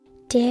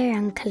Dear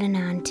Uncle and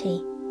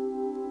Auntie,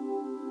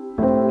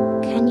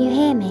 can you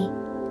hear me?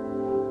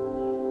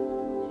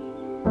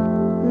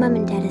 Mum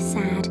and Dad are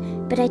sad,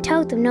 but I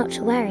told them not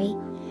to worry.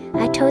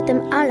 I told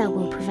them Allah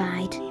will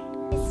provide.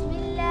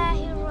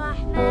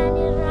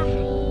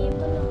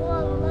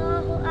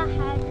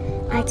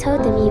 I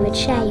told them you would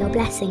share your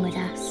blessing with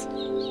us.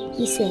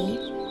 You see,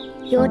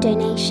 your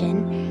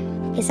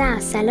donation is our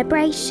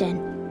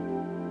celebration.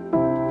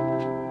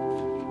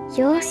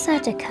 Your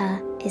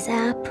sadaqah is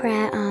our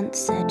prayer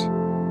answered.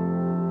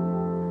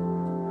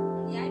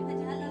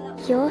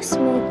 Your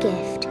small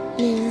gift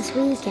means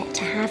we get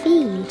to have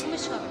Eid.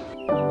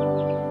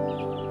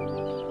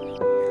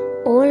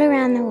 All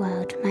around the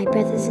world, my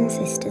brothers and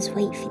sisters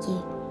wait for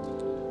you.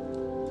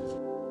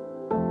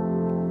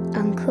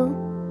 Uncle,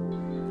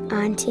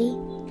 Auntie,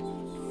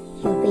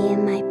 you'll be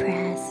in my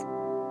prayers.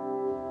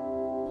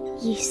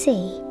 You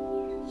see,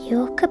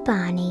 your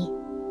Kabani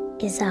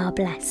is our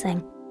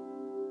blessing.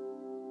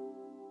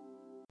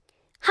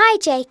 Hi,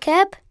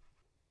 Jacob.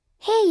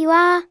 Here you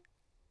are.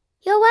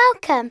 You're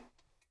welcome.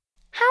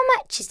 How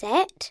much is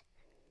it?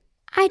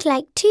 I'd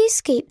like 2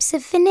 scoops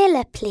of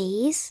vanilla,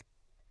 please.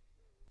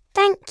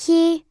 Thank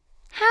you.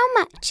 How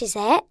much is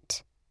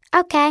it?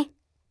 OK.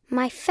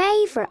 My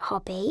favourite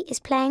hobby is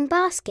playing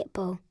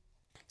basketball.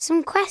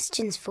 Some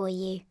questions for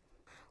you.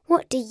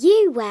 What do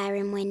you wear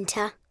in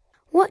winter?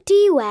 What do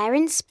you wear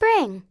in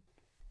spring?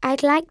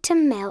 I'd like to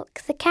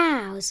milk the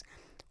cows.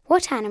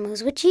 What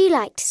animals would you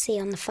like to see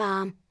on the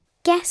farm?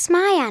 Guess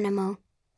my animal.